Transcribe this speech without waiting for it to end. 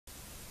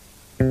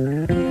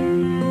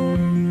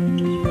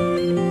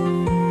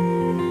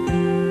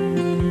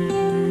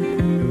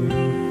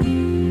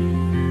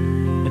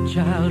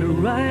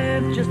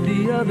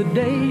the other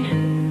day,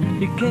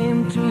 he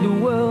came to the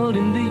world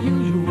in the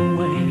usual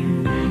way.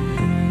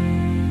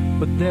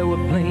 But there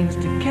were planes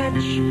to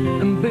catch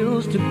and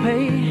bills to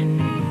pay.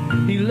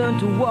 He learned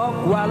to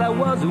walk while I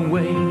was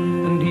away,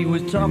 and he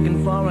was talking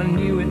before I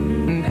knew it.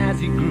 And as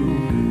he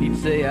grew, he'd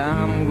say,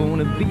 I'm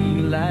gonna be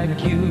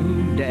like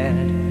you,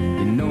 Dad.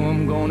 You know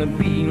I'm gonna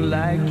be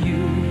like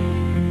you.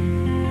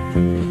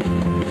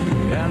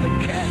 And the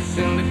cat's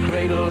in the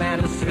cradle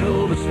and a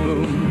silver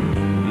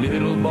spoon,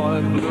 little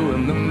boy blue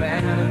and the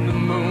man in the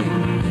moon.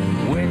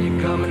 When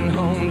you're coming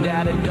home,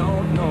 Dad, I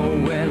don't know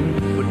when,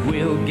 but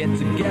we'll get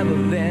together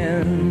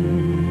then.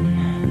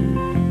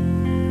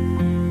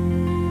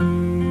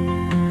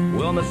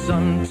 Well, my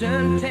son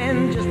turned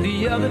 10 just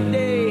the other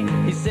day.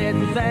 He said,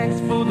 thanks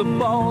for the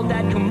ball,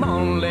 Dad, come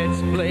on,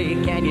 let's play.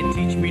 Can you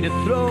teach me to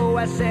throw?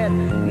 I said,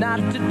 not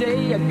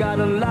today, I got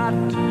a lot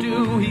to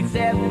do. He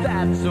said,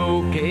 that's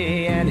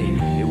okay, and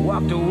he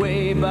walked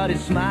away, but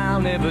his smile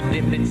never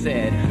dimmed. It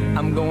said,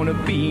 I'm gonna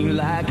be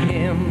like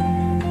him.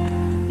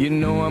 You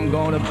know I'm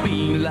gonna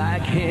be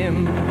like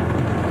him.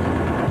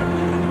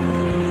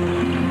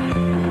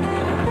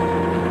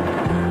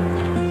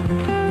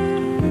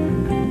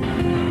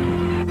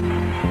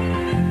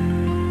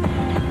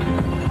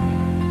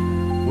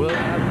 Well,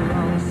 I've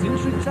long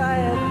since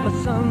retired, my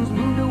son's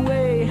moved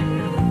away. I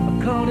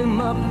called him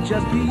up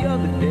just the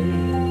other day.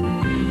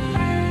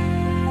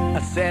 I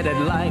said,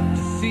 I'd like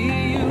to see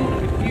you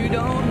if you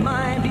don't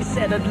mind. He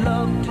said, I'd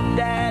love to,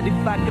 Dad,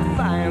 if I could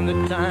find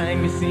the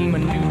time. You see, my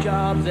new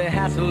job's a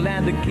hassle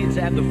and the kids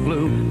have the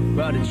flu,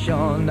 but it's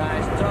sure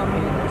nice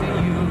talking to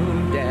you,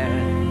 Dad.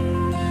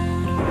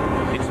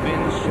 It's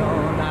been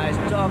sure nice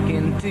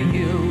talking to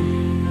you.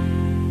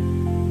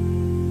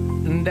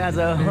 And as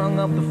I hung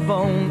up the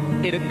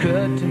phone, it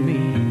occurred to me,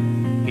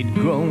 he'd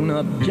grown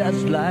up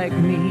just like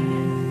me.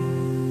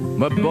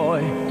 My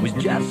boy was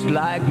just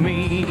like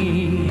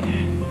me.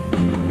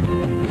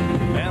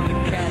 And the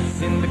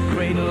cat's in the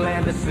cradle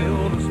and a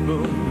silver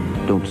spoon.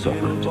 Don't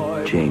suffer it.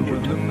 Change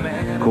it.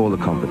 Call the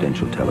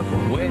confidential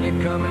telephone. When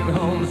you're coming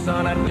home,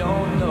 son, I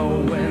don't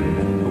know when,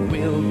 but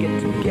we'll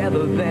get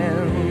together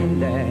then,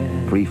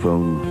 Dad. Free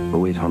phone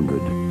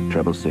 0800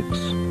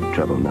 666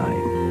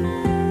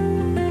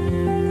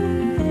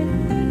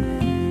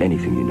 999.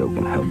 Anything you know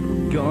can help.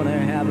 Gonna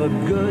have a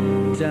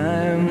good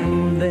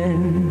time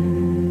then.